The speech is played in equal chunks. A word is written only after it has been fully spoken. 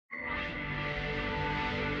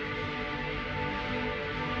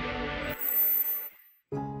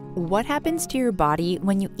What happens to your body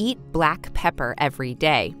when you eat black pepper every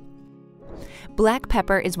day? Black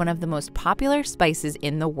pepper is one of the most popular spices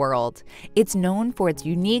in the world. It's known for its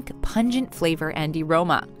unique, pungent flavor and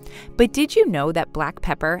aroma. But did you know that black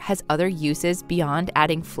pepper has other uses beyond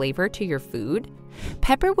adding flavor to your food?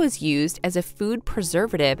 Pepper was used as a food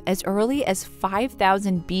preservative as early as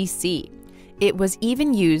 5000 BC. It was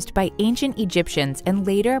even used by ancient Egyptians and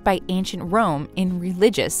later by ancient Rome in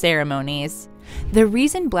religious ceremonies. The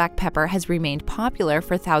reason black pepper has remained popular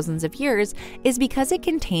for thousands of years is because it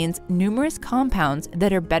contains numerous compounds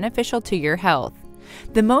that are beneficial to your health.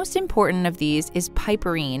 The most important of these is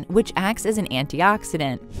piperine, which acts as an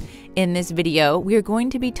antioxidant. In this video, we are going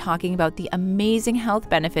to be talking about the amazing health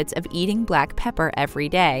benefits of eating black pepper every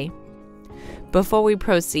day. Before we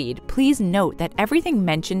proceed, please note that everything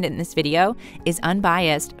mentioned in this video is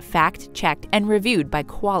unbiased, fact-checked, and reviewed by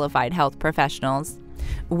qualified health professionals.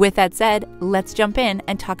 With that said, let's jump in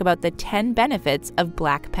and talk about the 10 benefits of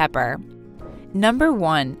black pepper. Number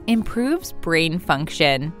 1. Improves brain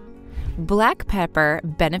function. Black pepper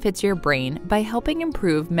benefits your brain by helping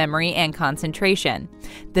improve memory and concentration.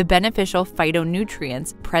 The beneficial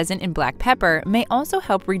phytonutrients present in black pepper may also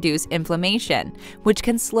help reduce inflammation, which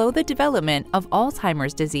can slow the development of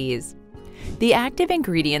Alzheimer's disease. The active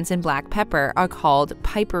ingredients in black pepper are called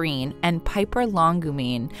piperine and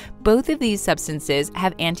piperlongumine. Both of these substances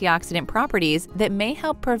have antioxidant properties that may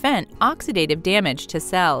help prevent oxidative damage to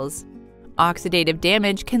cells. Oxidative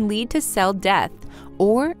damage can lead to cell death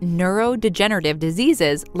or neurodegenerative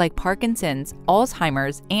diseases like Parkinson's,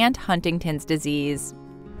 Alzheimer's, and Huntington's disease.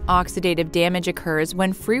 Oxidative damage occurs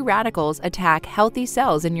when free radicals attack healthy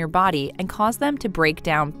cells in your body and cause them to break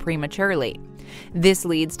down prematurely. This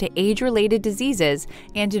leads to age-related diseases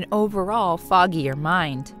and an overall foggier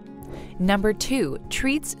mind. Number 2.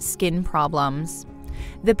 Treats skin problems.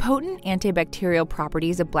 The potent antibacterial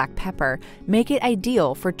properties of black pepper make it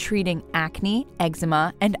ideal for treating acne,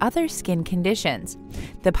 eczema, and other skin conditions.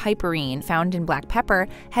 The piperine found in black pepper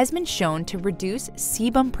has been shown to reduce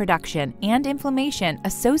sebum production and inflammation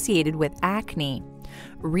associated with acne.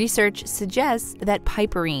 Research suggests that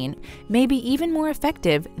piperine may be even more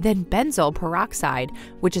effective than benzoyl peroxide,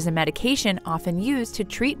 which is a medication often used to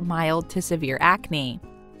treat mild to severe acne.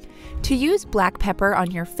 To use black pepper on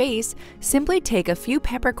your face, simply take a few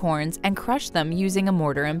peppercorns and crush them using a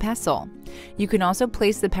mortar and pestle. You can also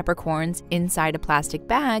place the peppercorns inside a plastic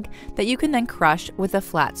bag that you can then crush with a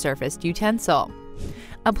flat-surfaced utensil.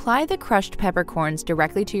 Apply the crushed peppercorns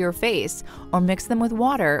directly to your face or mix them with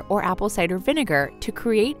water or apple cider vinegar to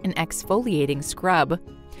create an exfoliating scrub.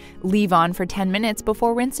 Leave on for 10 minutes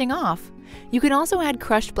before rinsing off. You can also add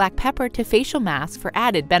crushed black pepper to facial masks for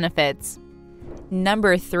added benefits.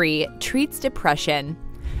 Number 3. Treats depression.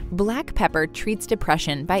 Black pepper treats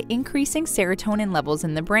depression by increasing serotonin levels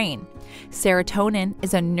in the brain. Serotonin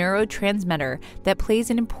is a neurotransmitter that plays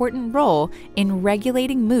an important role in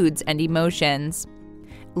regulating moods and emotions.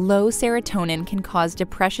 Low serotonin can cause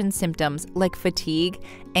depression symptoms like fatigue,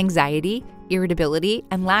 anxiety, irritability,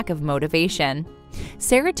 and lack of motivation.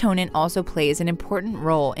 Serotonin also plays an important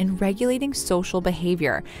role in regulating social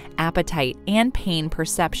behavior, appetite, and pain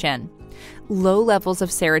perception. Low levels of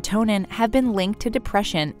serotonin have been linked to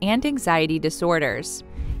depression and anxiety disorders.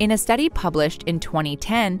 In a study published in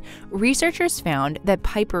 2010, researchers found that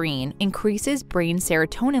piperine increases brain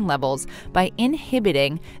serotonin levels by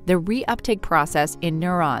inhibiting the reuptake process in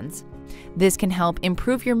neurons. This can help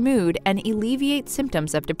improve your mood and alleviate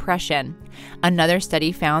symptoms of depression. Another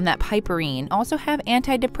study found that piperine also have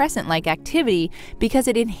antidepressant-like activity because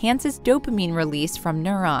it enhances dopamine release from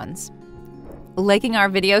neurons. Liking our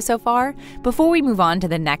video so far? Before we move on to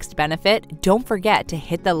the next benefit, don't forget to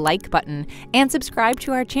hit the like button and subscribe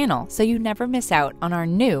to our channel so you never miss out on our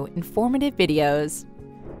new informative videos.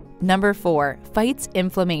 Number 4. Fights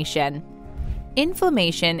inflammation.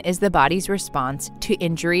 Inflammation is the body's response to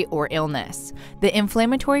injury or illness. The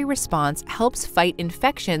inflammatory response helps fight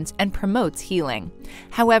infections and promotes healing.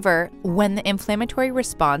 However, when the inflammatory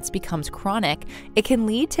response becomes chronic, it can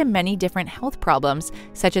lead to many different health problems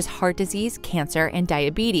such as heart disease, cancer, and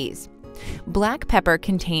diabetes. Black pepper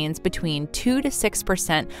contains between 2 to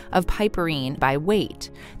 6% of piperine by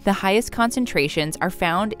weight. The highest concentrations are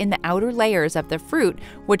found in the outer layers of the fruit,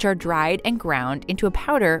 which are dried and ground into a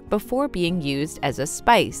powder before being used as a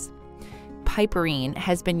spice. Piperine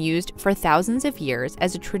has been used for thousands of years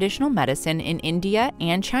as a traditional medicine in India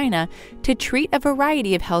and China to treat a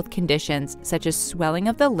variety of health conditions such as swelling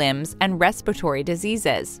of the limbs and respiratory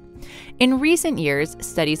diseases. In recent years,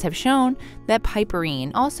 studies have shown that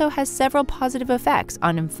piperine also has several positive effects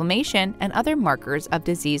on inflammation and other markers of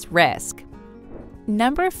disease risk.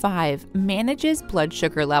 Number 5, manages blood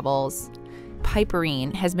sugar levels.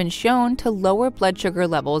 Piperine has been shown to lower blood sugar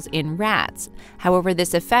levels in rats. However,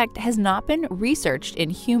 this effect has not been researched in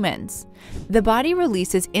humans. The body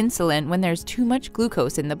releases insulin when there's too much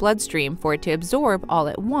glucose in the bloodstream for it to absorb all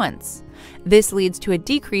at once. This leads to a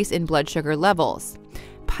decrease in blood sugar levels.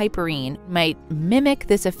 Piperine might mimic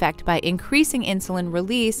this effect by increasing insulin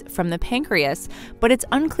release from the pancreas, but it's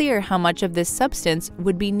unclear how much of this substance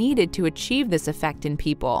would be needed to achieve this effect in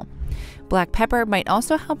people. Black pepper might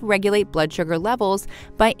also help regulate blood sugar levels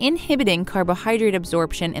by inhibiting carbohydrate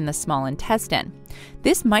absorption in the small intestine.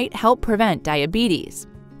 This might help prevent diabetes.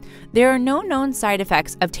 There are no known side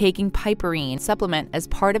effects of taking piperine supplement as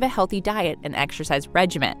part of a healthy diet and exercise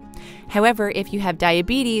regimen. However, if you have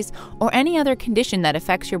diabetes or any other condition that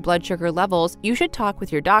affects your blood sugar levels, you should talk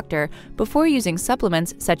with your doctor before using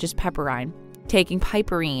supplements such as piperine. Taking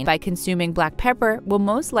piperine by consuming black pepper will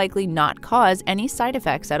most likely not cause any side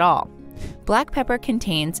effects at all. Black pepper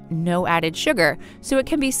contains no added sugar, so it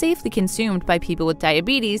can be safely consumed by people with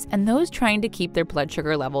diabetes and those trying to keep their blood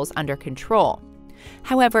sugar levels under control.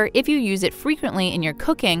 However, if you use it frequently in your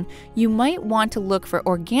cooking, you might want to look for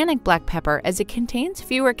organic black pepper as it contains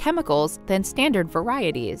fewer chemicals than standard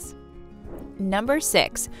varieties. Number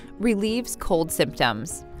 6, relieves cold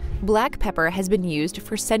symptoms. Black pepper has been used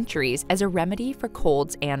for centuries as a remedy for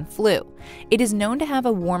colds and flu. It is known to have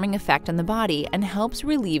a warming effect on the body and helps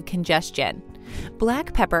relieve congestion.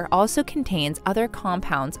 Black pepper also contains other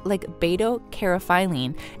compounds like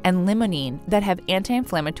beta-caryophyllene and limonene that have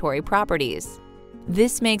anti-inflammatory properties.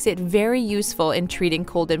 This makes it very useful in treating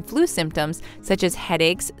cold and flu symptoms such as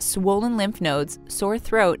headaches, swollen lymph nodes, sore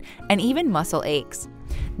throat, and even muscle aches.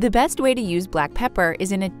 The best way to use black pepper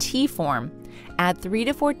is in a tea form. Add 3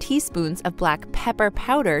 to 4 teaspoons of black pepper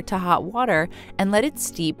powder to hot water and let it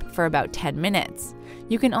steep for about 10 minutes.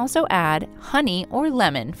 You can also add honey or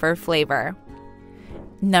lemon for flavor.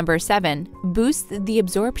 Number 7, boosts the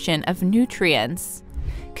absorption of nutrients.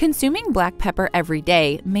 Consuming black pepper every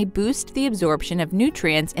day may boost the absorption of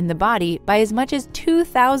nutrients in the body by as much as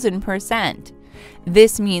 2,000%.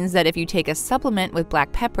 This means that if you take a supplement with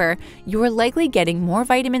black pepper, you are likely getting more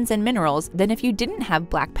vitamins and minerals than if you didn't have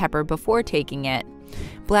black pepper before taking it.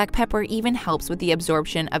 Black pepper even helps with the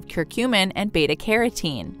absorption of curcumin and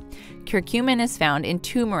beta-carotene. Curcumin is found in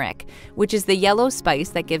turmeric, which is the yellow spice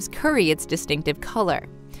that gives curry its distinctive color.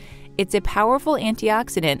 It's a powerful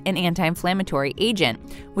antioxidant and anti-inflammatory agent,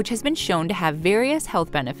 which has been shown to have various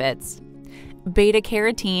health benefits.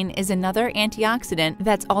 Beta-carotene is another antioxidant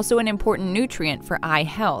that's also an important nutrient for eye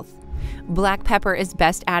health. Black pepper is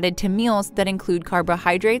best added to meals that include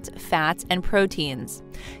carbohydrates, fats, and proteins.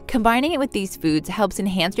 Combining it with these foods helps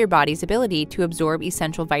enhance your body's ability to absorb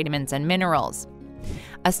essential vitamins and minerals.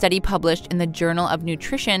 A study published in the Journal of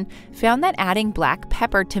Nutrition found that adding black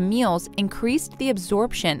pepper to meals increased the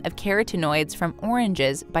absorption of carotenoids from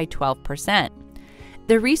oranges by 12%.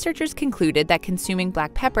 The researchers concluded that consuming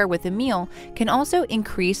black pepper with a meal can also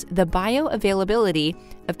increase the bioavailability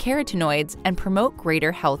of carotenoids and promote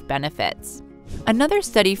greater health benefits. Another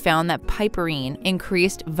study found that piperine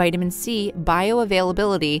increased vitamin C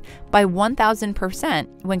bioavailability by 1,000%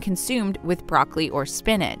 when consumed with broccoli or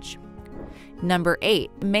spinach. Number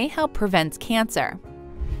 8, may help prevent cancer.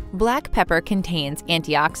 Black pepper contains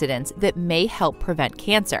antioxidants that may help prevent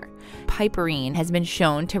cancer. Piperine has been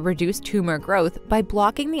shown to reduce tumor growth by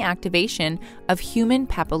blocking the activation of human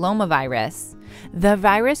papillomavirus. The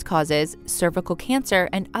virus causes cervical cancer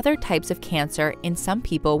and other types of cancer in some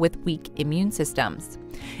people with weak immune systems.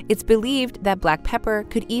 It's believed that black pepper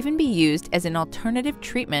could even be used as an alternative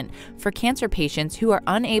treatment for cancer patients who are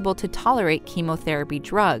unable to tolerate chemotherapy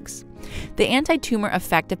drugs. The anti-tumor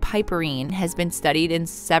effect of piperine has been studied in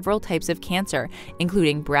several types of cancer,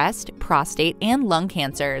 including breast, prostate, and lung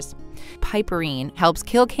cancers. Piperine helps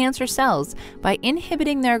kill cancer cells by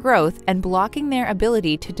inhibiting their growth and blocking their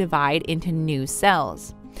ability to divide into new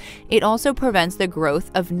cells. It also prevents the growth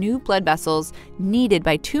of new blood vessels needed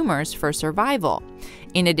by tumors for survival.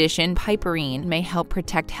 In addition, piperine may help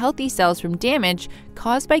protect healthy cells from damage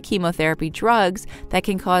caused by chemotherapy drugs that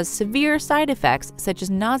can cause severe side effects such as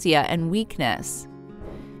nausea and weakness.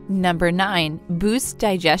 Number 9, boosts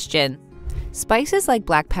digestion. Spices like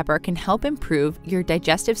black pepper can help improve your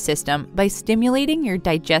digestive system by stimulating your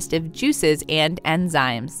digestive juices and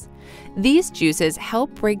enzymes. These juices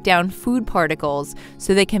help break down food particles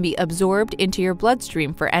so they can be absorbed into your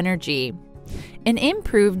bloodstream for energy. An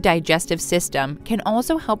improved digestive system can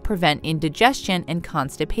also help prevent indigestion and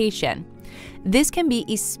constipation. This can be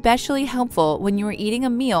especially helpful when you are eating a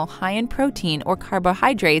meal high in protein or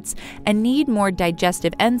carbohydrates and need more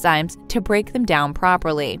digestive enzymes to break them down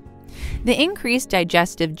properly. The increased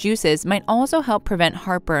digestive juices might also help prevent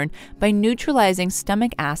heartburn by neutralizing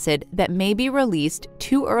stomach acid that may be released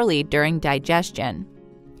too early during digestion.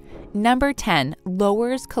 Number 10.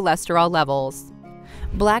 Lowers cholesterol levels.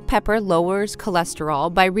 Black pepper lowers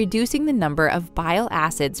cholesterol by reducing the number of bile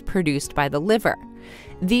acids produced by the liver.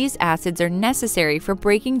 These acids are necessary for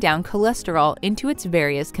breaking down cholesterol into its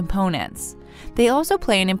various components. They also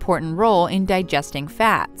play an important role in digesting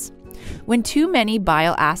fats. When too many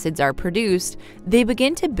bile acids are produced, they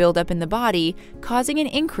begin to build up in the body, causing an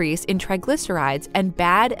increase in triglycerides and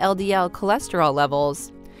bad LDL cholesterol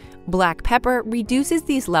levels. Black pepper reduces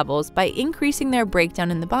these levels by increasing their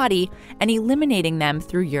breakdown in the body and eliminating them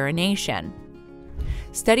through urination.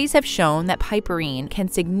 Studies have shown that piperine can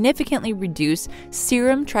significantly reduce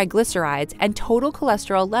serum triglycerides and total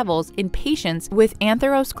cholesterol levels in patients with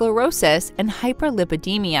atherosclerosis and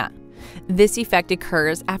hyperlipidemia. This effect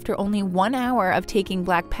occurs after only 1 hour of taking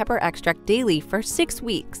black pepper extract daily for 6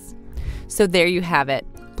 weeks. So there you have it.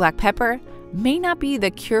 Black pepper may not be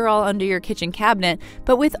the cure-all under your kitchen cabinet,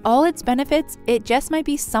 but with all its benefits, it just might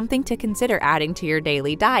be something to consider adding to your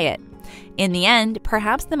daily diet. In the end,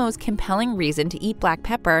 perhaps the most compelling reason to eat black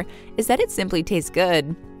pepper is that it simply tastes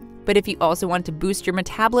good. But if you also want to boost your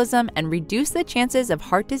metabolism and reduce the chances of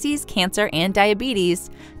heart disease, cancer, and diabetes,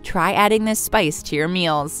 try adding this spice to your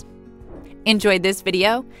meals. Enjoyed this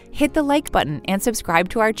video? Hit the like button and subscribe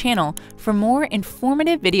to our channel for more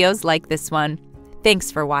informative videos like this one.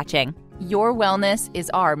 Thanks for watching. Your wellness is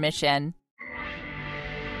our mission.